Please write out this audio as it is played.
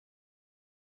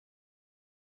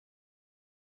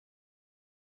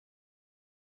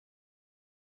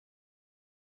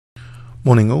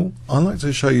Morning all, I'd like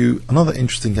to show you another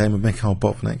interesting game of Mikhail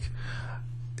Botvinnik.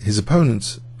 His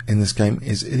opponent in this game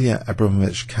is Ilia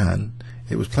Abramovich Kan.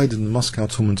 It was played in the Moscow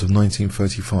tournament of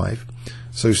 1935,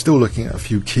 so still looking at a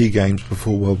few key games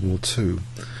before World War II.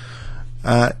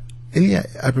 Ilia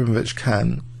Abramovich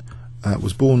Kan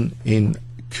was born in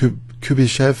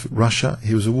Kuibyshev, Russia.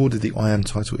 He was awarded the IM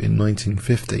title in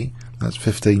 1950, that's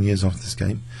 15 years after this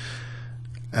game,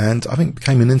 and I think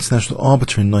became an international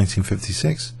arbiter in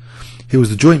 1956. He was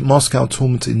the joint Moscow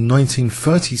tournament in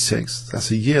 1936.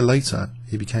 That's a year later.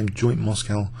 He became joint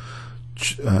Moscow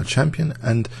champion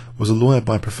and was a lawyer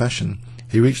by profession.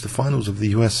 He reached the finals of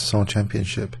the USSR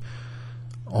Championship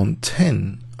on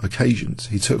 10 occasions.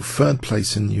 He took third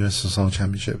place in the USSR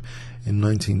Championship in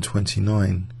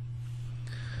 1929.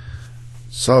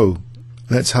 So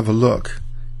let's have a look.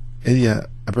 Ilia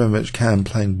Abramovich Kan,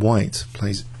 playing white,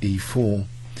 plays e4.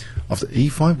 After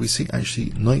e5 we see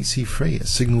actually knight c3, a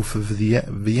signal for the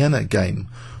Vienna game,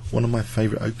 one of my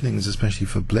favourite openings, especially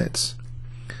for blitz.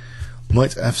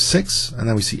 Knight f6, and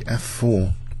now we see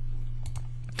f4.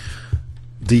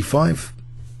 d5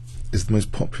 is the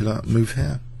most popular move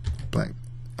here.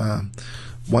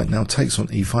 White now takes on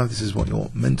e5. This is what you're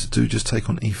meant to do, just take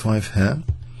on e5 here.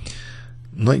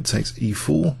 Knight takes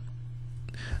e4,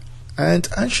 and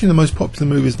actually the most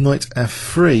popular move is knight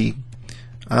f3,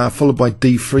 followed by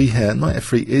d3 here. Knight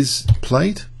f3 is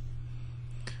played,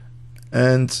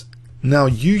 and now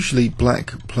usually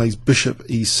black plays bishop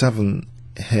e7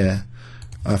 here.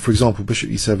 For example, bishop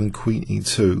e7, queen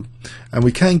e2, and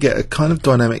we can get a kind of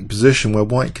dynamic position where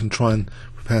white can try and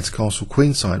prepare to castle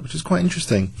queenside, which is quite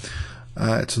interesting.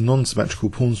 It's a non-symmetrical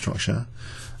pawn structure.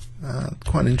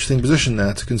 Quite an interesting position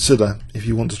there to consider if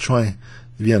you want to try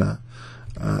the Vienna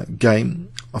game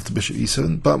after bishop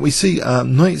e7. But we see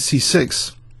knight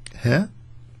c6 here,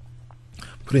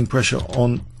 putting pressure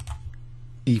on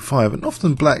e5, and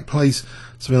often black plays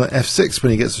something like f6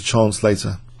 when he gets a chance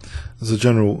later. As a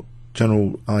general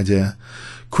idea.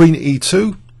 Queen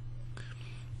e2,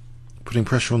 putting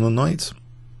pressure on the knight.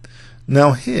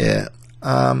 Now here,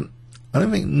 I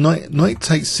don't think knight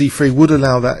takes c3 would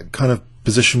allow that kind of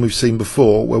position we've seen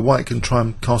before, where white can try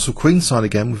and castle queenside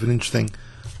again with an interesting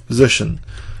position.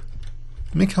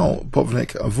 Mikhail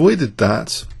Botvinnik avoided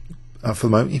that for the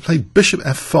moment. He played bishop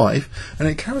f5, and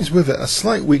it carries with it a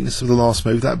slight weakness of the last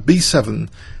move. That b7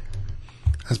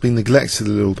 has been neglected a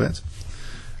little bit,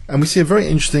 and we see a very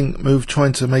interesting move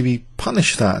trying to maybe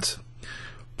punish that.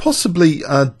 Possibly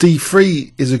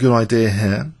d3 is a good idea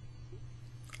here.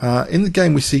 In the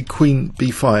game we see queen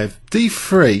b5,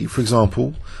 d3 for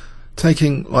example,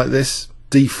 taking like this,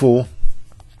 d4,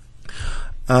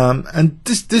 and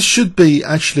this should be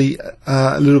actually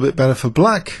a little bit better for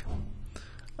black,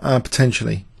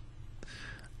 potentially.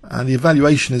 The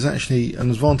evaluation is actually an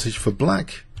advantage for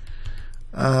black.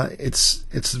 It's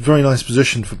a very nice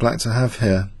position for black to have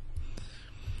here.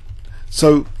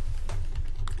 So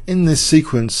in this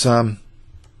sequence,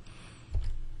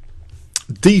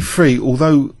 d3,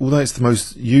 although it's the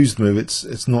most used move,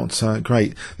 it's not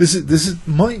great. This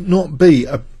might not be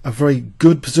a very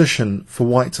good position for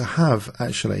white to have,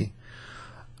 actually,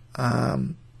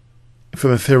 from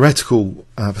a theoretical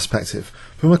perspective.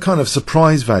 From a kind of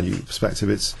surprise value perspective,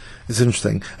 it's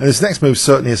interesting. And this next move is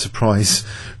certainly a surprise.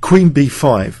 Queen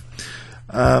b5.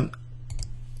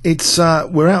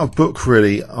 We're out of book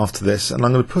really after this, and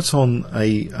I'm going to put on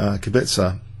a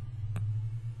kibitzer.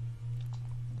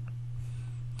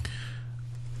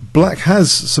 Black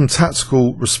has some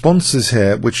tactical responses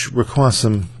here which require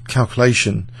some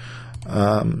calculation,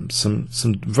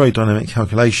 some very dynamic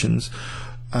calculations.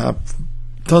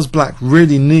 Does black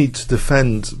really need to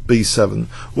defend b7?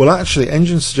 Well, actually,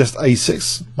 engines suggest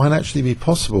a6 might actually be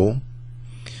possible,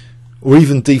 or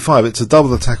even d5. It's a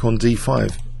double attack on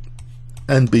d5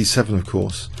 and b7, of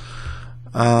course.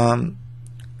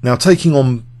 Now, taking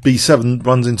on b7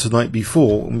 runs into knight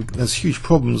b4. There's huge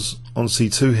problems on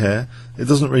c2 here. It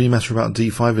doesn't really matter about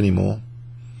d5 anymore.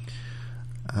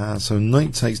 So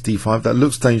knight takes d5. That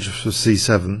looks dangerous for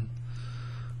c7.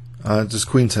 Just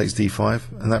queen takes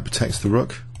d5, and that protects the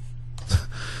rook.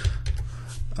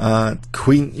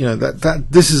 Queen, you know,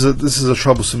 this is a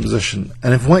troublesome position.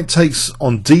 And if white takes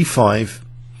on d5,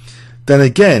 then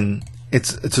again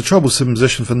it's a troublesome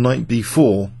position for knight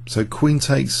b4. So queen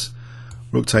takes,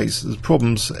 rook takes. There's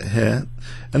problems here,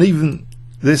 and even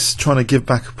this trying to give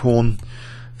back a pawn.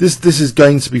 This is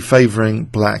going to be favouring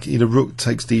black. Either rook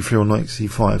takes d3 or knight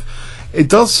c5. It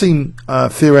does seem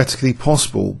theoretically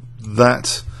possible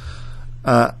that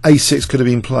a6 could have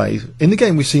been played. In the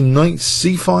game we see knight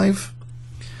c5.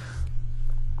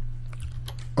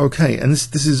 Okay, and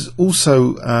this is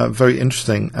also very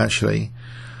interesting actually.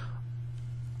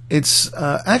 it's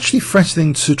actually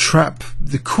threatening to trap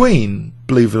the queen,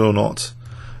 believe it or not,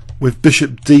 with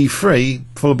bishop d3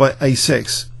 followed by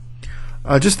a6.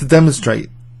 Just to demonstrate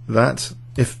that,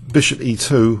 if bishop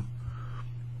e2,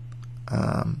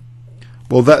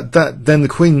 well, then the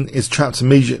queen is trapped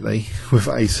immediately with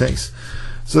a6.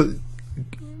 So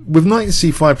with knight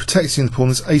c5 protecting the pawn,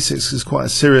 this a6 is quite a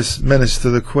serious menace to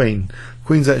the queen. The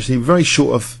queen's actually very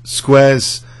short of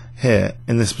squares here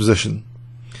in this position.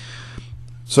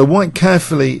 So white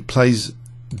carefully plays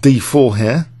d4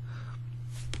 here.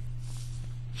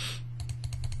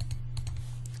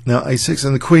 Now a6,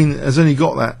 and the queen has only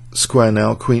got that square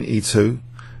now, queen e2,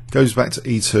 goes back to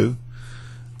e2,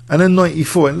 and then knight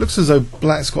e4. It looks as though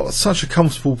black's got such a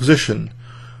comfortable position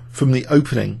from the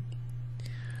opening.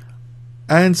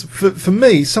 And for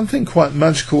me, something quite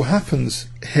magical happens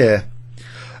here.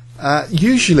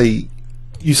 Usually,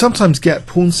 you sometimes get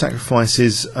pawn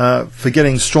sacrifices for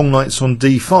getting strong knights on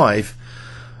d5,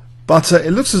 but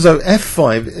it looks as though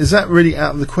f5 is that really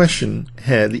out of the question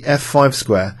here, the f5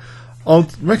 square. I'll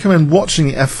recommend watching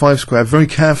the f5 square very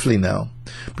carefully now,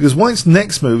 because white's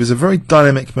next move is a very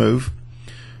dynamic move,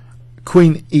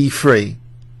 queen e3.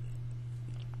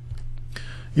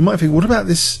 You might think, what about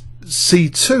this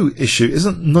c2 issue?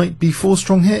 Isn't knight b4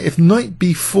 strong here? If knight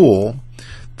b4,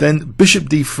 then bishop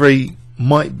d3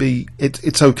 might be,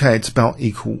 it's okay, it's about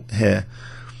equal here.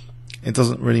 It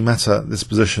doesn't really matter, this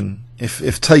position.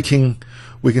 If taking,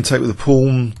 we can take with a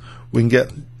pawn, we can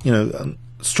get, you know,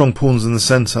 strong pawns in the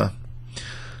center.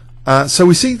 So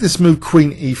we see this move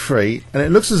queen e3, and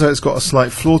it looks as though it's got a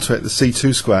slight flaw to it, the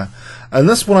c2 square, and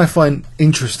that's what I find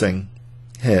interesting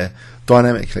here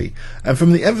dynamically. And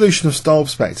from the evolution of style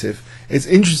perspective, it's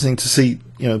interesting to see,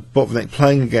 you know, Botvinnik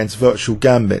playing against virtual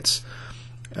gambits.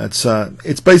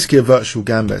 It's basically a virtual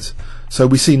gambit. So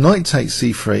we see knight takes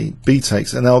c3, b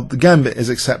takes, and now the gambit is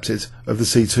accepted of the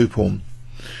c2 pawn.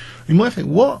 You might think,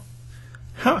 what?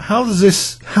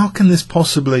 How can this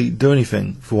possibly do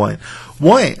anything for white?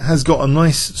 White has got a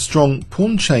nice strong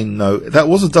pawn chain though. That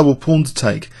was a double pawn to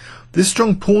take. This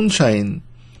strong pawn chain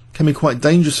can be quite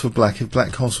dangerous for black if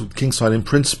black castled kingside in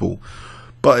principle.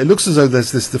 But it looks as though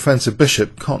there's this defensive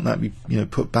bishop. Can't that be, you know,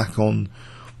 put back on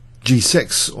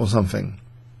g6 or something?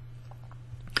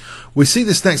 We see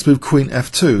this next move, queen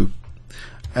f2,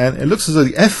 and it looks as though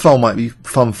the f file might be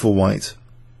fun for white.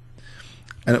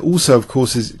 And it also, of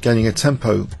course, is gaining a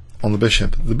tempo on the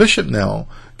bishop. The bishop now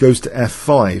goes to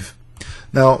f5.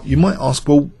 Now, you might ask,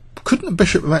 well, couldn't the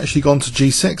bishop have actually gone to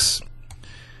g6?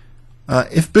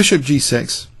 If bishop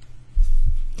g6,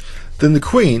 then the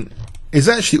queen is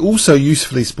actually also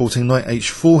usefully sporting knight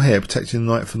h4 here, protecting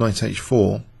the knight for knight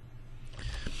h4.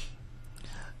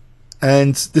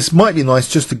 And this might be nice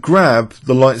just to grab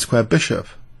the light square bishop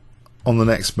on the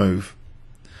next move.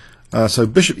 So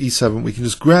bishop e7, we can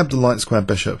just grab the light square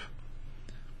bishop.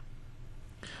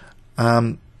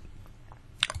 And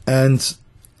I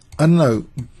don't know,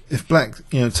 if black,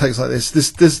 you know, takes like this,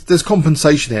 there's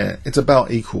compensation here. It's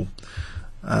about equal.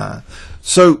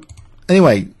 So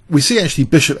anyway, we see actually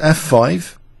bishop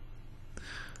f5,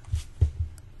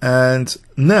 and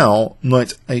now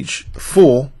knight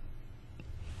h4,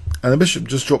 and the bishop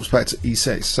just drops back to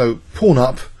e6. So pawn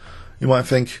up. You might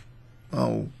think,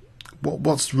 oh,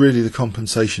 what's really the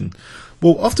compensation?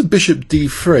 Well, after bishop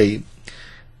d3,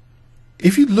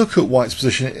 if you look at white's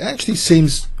position, it actually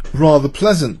seems rather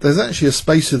pleasant. There's actually a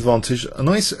space advantage, a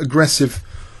nice aggressive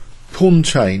pawn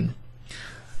chain,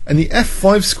 and the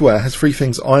f5 square has three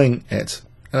things eyeing it,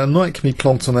 and a knight can be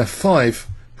plonked on f5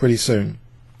 pretty soon.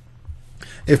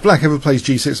 If black ever plays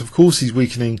g6, of course he's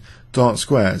weakening dark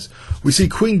squares. We see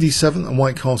queen d7 and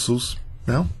white castles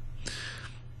now.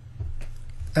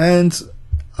 And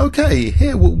okay,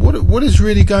 here, what is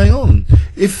really going on?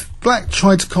 If black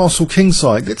tried to castle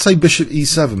kingside, let's say bishop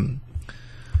e7,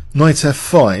 knight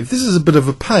f5, this is a bit of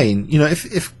a pain. You know,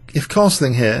 if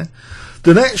castling here,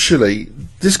 then actually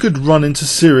this could run into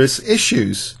serious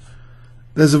issues.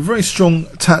 There's a very strong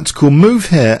tactical move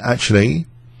here, actually.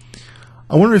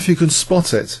 I wonder if you can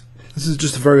spot it. This is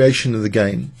just a variation of the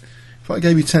game. If I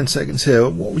gave you 10 seconds here,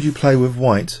 what would you play with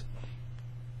white?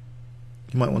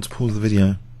 You might want to pause the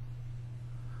video.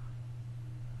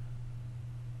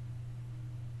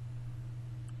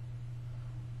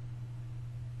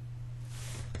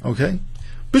 Okay,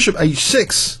 bishop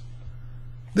h6.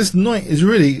 This knight is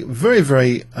really very,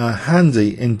 very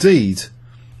handy indeed.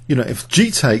 You know, if g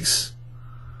takes,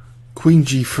 queen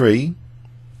g3,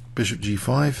 bishop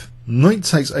g5, knight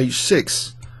takes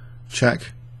h6,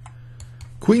 check.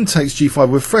 Queen takes g5.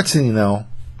 We're threatening now.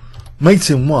 Mate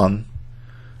in 1.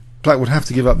 Black would have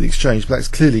to give up the exchange. Black's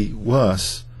clearly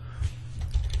worse.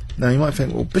 Now you might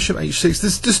think, well, bishop h6,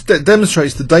 this just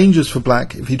demonstrates the dangers for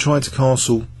black if he tried to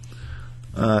castle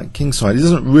kingside. He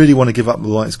doesn't really want to give up the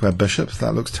light square bishop.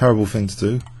 That looks a terrible thing to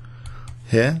do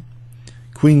here.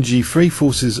 Queen g3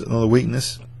 forces another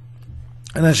weakness,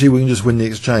 and actually we can just win the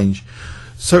exchange.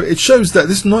 So it shows that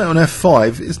this knight on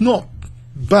f5 is not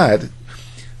bad.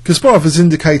 Kasparov has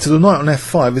indicated a knight on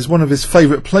f5 is one of his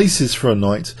favourite places for a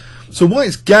knight. So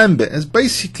white's gambit has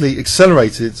basically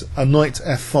accelerated a knight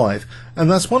f5,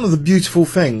 and that's one of the beautiful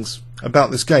things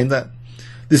about this game, that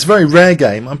this very rare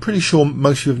game. I'm pretty sure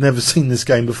most of you have never seen this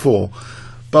game before,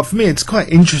 but for me it's quite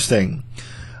interesting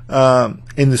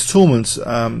in this tournament,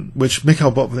 which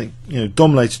Mikhail Botvinnik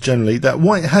dominated generally, that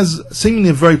white has seemingly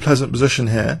a very pleasant position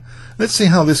here. Let's see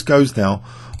how this goes now.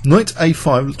 Knight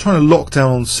a5, trying to lock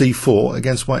down on c4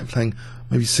 against white playing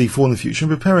maybe c4 in the future,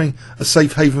 and preparing a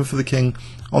safe haven for the king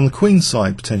on the queen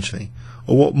side potentially,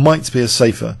 or what might be a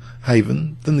safer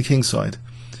haven than the king side.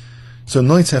 So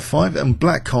knight f5 and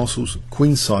black castles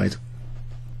queen side.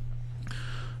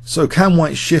 So can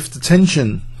white shift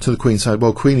attention to the queen side?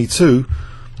 Well, queen e2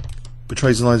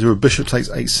 betrays an idea of bishop takes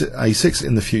a6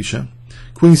 in the future.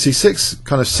 Queen c6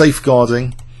 kind of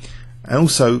safeguarding, and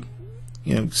also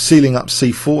sealing up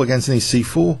c4 against any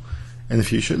c4 in the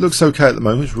future. It looks okay at the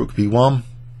moment. Rook b1,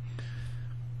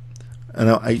 and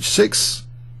now h6.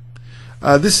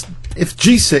 This, if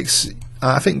g6,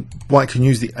 I think white can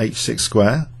use the h6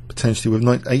 square potentially with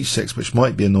knight h6, which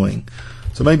might be annoying.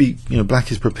 So maybe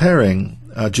black is preparing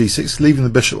g6, leaving the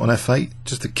bishop on f8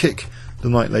 just to kick the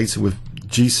knight later with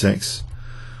g6.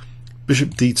 Bishop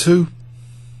d2.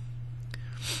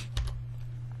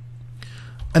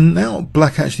 And now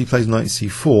black actually plays knight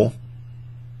c4.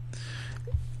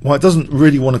 White doesn't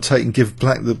really want to take and give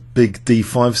black the big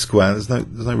d5 square. There's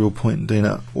no real point in doing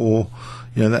that, or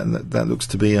that looks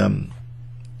to be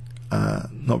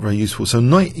not very useful. So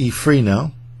knight e3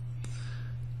 now,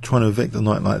 trying to evict the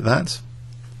knight like that,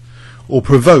 or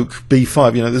provoke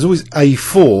b5. There's always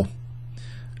a4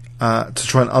 to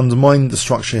try and undermine the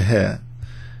structure here,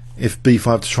 if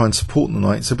b5 to try and support the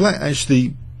knight. So black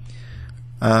actually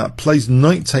plays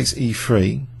knight takes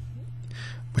e3,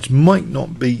 which might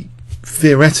not be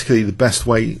theoretically the best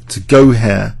way to go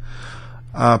here.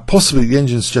 Possibly the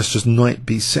engine suggests just knight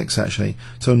b6 actually.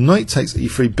 So knight takes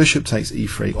e3, bishop takes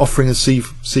e3, offering a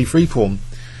c3 pawn.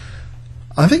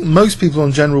 I think most people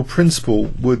on general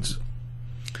principle would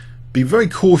be very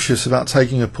cautious about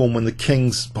taking a pawn when the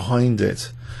king's behind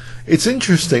it. It's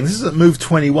interesting, this is at move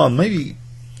 21, maybe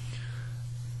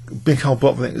Mikhail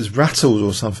Botvinnik is rattled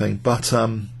or something, but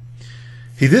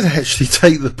he did actually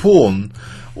take the pawn,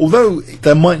 although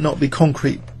there might not be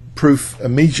concrete proof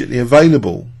immediately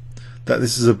available that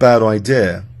this is a bad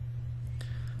idea.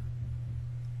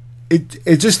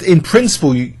 It just, in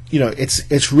principle,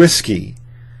 it's risky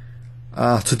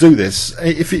to do this.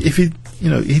 If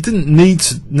he didn't need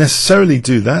to necessarily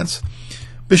do that.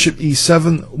 Bishop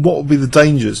e7, what would be the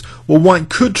dangers? Well, white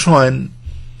could try and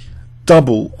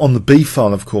double on the b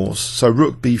file, of course, so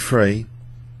rook b3,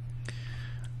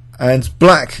 and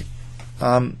black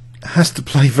has to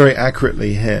play very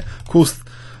accurately here. Of course,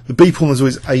 the b pawn is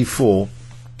always a4.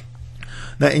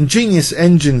 Now, Ingenious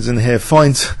Engines in here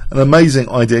finds an amazing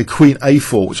idea, queen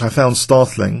a4, which I found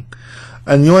startling,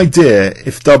 and the idea,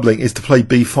 if doubling, is to play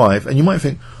b5. And you might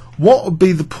think, what would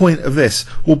be the point of this?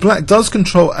 Well, black does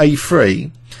control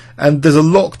a3, and there's a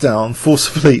lockdown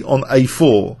forcibly on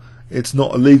a4. It's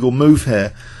not a legal move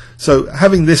here. So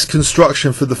having this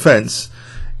construction for defense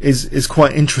is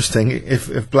quite interesting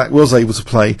if black was able to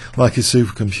play like his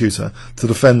supercomputer to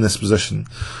defend this position.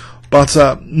 But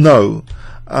no.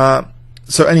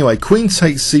 So anyway, queen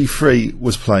takes c3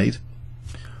 was played.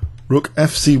 Rook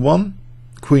fc1,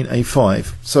 queen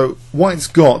a5. So white's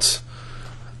got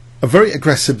a very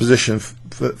aggressive position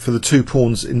for the two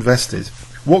pawns invested.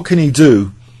 What can he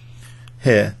do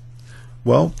here?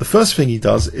 Well, the first thing he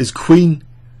does is queen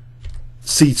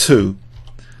c2.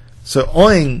 So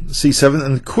eyeing c7,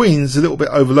 and the queen is a little bit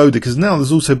overloaded because now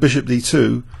there's also bishop d2,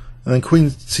 and then queen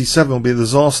c7 will be a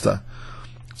disaster.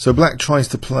 So black tries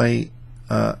to play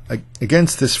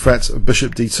against this threat of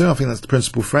bishop d2. I think that's the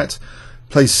principal threat.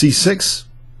 Plays c6.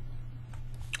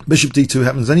 Bishop d2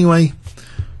 happens anyway.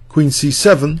 Queen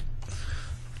c7.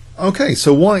 Okay,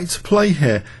 so white play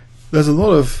here. There's a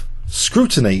lot of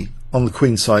scrutiny on the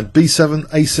queen side. b7,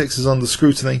 a6 is under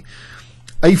scrutiny.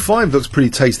 a5 looks pretty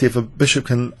tasty if a bishop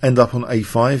can end up on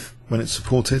a5 when it's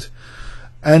supported.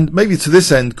 And maybe to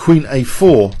this end, queen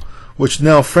a4, which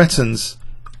now threatens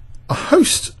a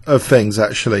host of things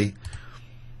actually.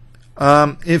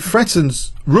 It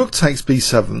threatens rook takes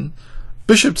b7,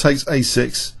 bishop takes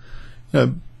a6,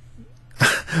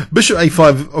 Bishop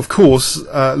a5, of course,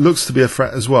 looks to be a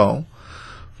threat as well.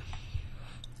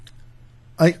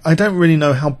 I don't really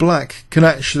know how black can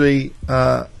actually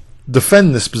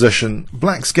defend this position.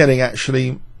 Black's getting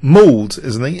actually mauled,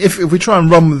 isn't he? If we try and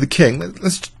run with the king,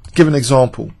 let's give an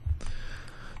example.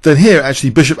 Then here,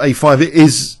 actually, bishop a5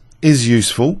 is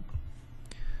useful.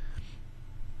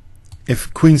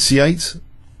 If queen c8,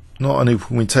 not only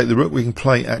when we take the rook, we can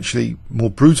play actually more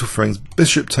brutal things.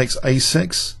 Bishop takes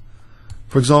a6,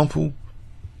 for example.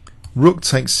 Rook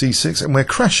takes c6, and we're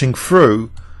crashing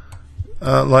through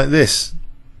like this.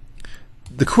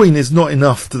 The queen is not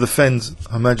enough to defend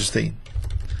Her Majesty.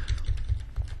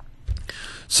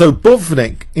 So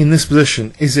Botvinnik in this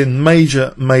position is in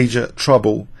major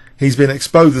trouble. He's been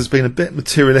exposed as being a bit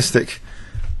materialistic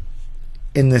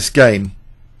in this game,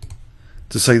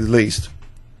 to say the least.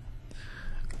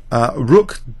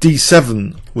 Rook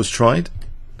d7 was tried,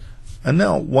 and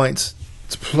now white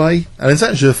to play, and it's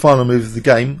actually the final move of the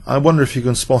game. I wonder if you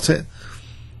can spot it.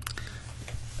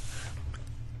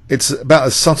 It's about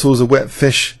as subtle as a wet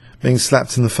fish being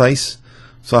slapped in the face,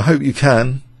 so I hope you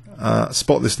can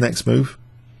spot this next move.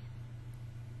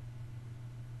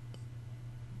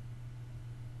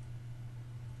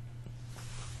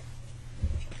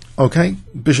 Okay,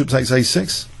 bishop takes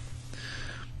a6.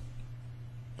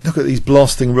 Look at these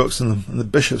blasting rooks and the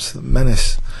bishops, the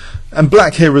menace. And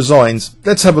black here resigns.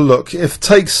 Let's have a look. If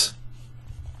takes,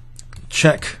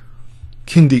 check,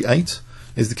 king d8.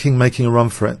 Is the king making a run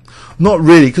for it? Not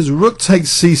really, because rook takes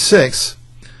c6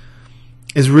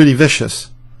 is really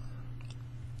vicious.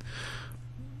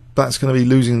 Black's going to be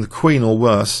losing the queen or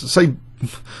worse. Say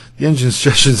the engine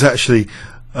suggestion is actually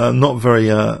not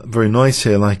very nice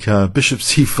here, like bishop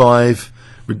c5,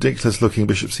 ridiculous looking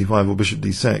bishop c5 or bishop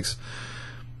d6.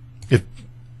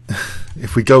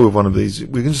 If we go with one of these,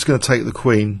 we're just going to take the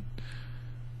queen.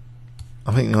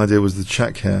 I think the idea was the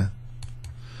check here.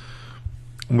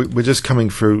 We're just coming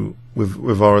through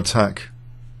with our attack,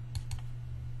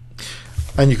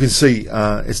 and you can see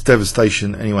it's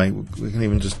devastation. Anyway, we can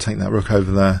even just take that rook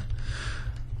over there.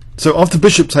 So after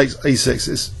bishop takes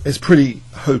a6, it's pretty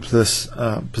hopeless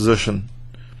position.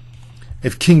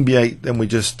 If king b8, then we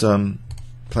just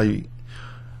play.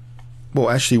 Well,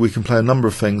 actually, we can play a number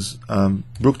of things.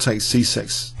 Rook takes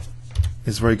c6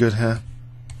 is very good here.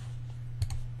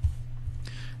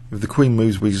 If the queen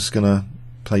moves, we're just going to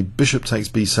play bishop takes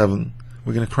b7.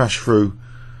 We're going to crash through.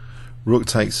 Rook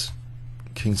takes,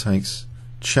 king takes,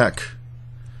 check,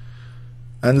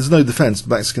 and there's no defense.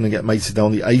 Black's going to get mated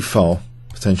down the a file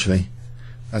potentially,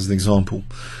 as an example.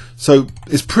 So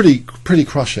it's pretty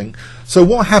crushing. So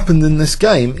what happened in this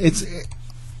game?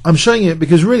 I'm showing it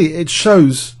because really it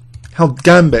shows how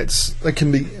gambits, they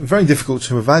can be very difficult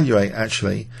to evaluate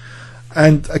actually.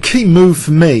 And a key move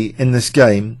for me in this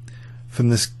game from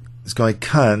this guy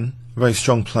Kan, a very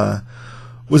strong player,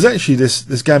 was actually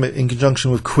this gambit in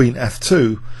conjunction with queen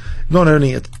f2, not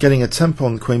only getting a tempo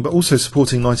on the queen but also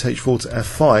supporting knight h4 to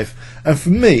f5. And for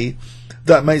me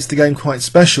that makes the game quite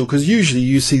special, because usually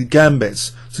you see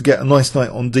gambits to get a nice knight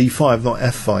on d5, not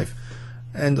f5.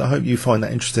 And I hope you find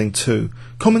that interesting too.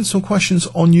 Comments or questions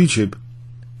on YouTube.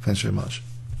 Thanks very much.